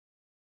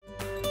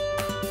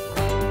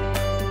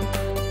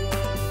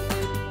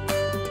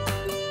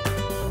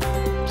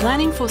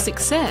Planning for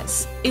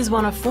Success is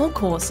one of 4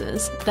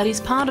 courses that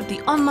is part of the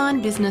Online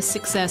Business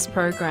Success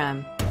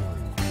program.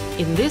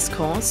 In this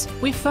course,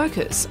 we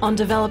focus on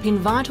developing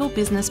vital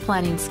business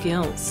planning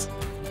skills.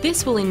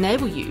 This will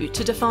enable you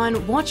to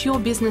define what your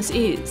business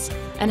is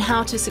and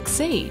how to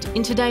succeed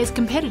in today's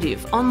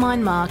competitive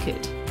online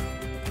market.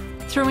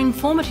 Through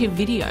informative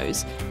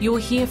videos, you will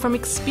hear from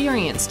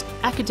experienced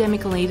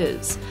academic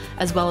leaders,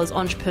 as well as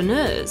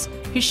entrepreneurs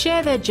who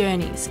share their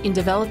journeys in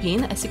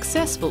developing a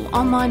successful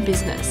online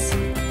business.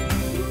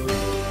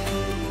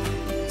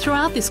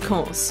 Throughout this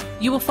course,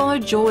 you will follow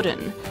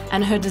Jordan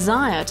and her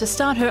desire to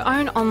start her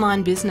own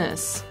online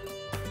business.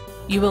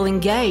 You will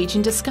engage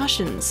in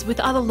discussions with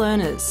other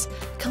learners,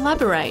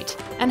 collaborate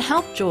and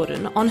help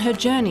Jordan on her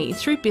journey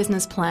through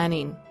business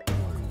planning.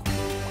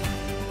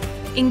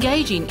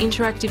 Engaging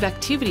interactive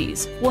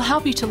activities will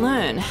help you to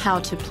learn how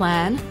to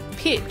plan,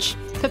 pitch,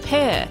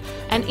 prepare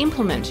and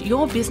implement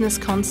your business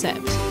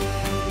concept.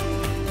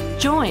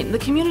 Join the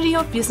community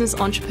of business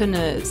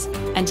entrepreneurs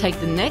and take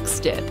the next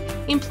step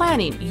in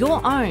planning your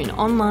own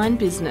online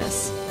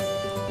business.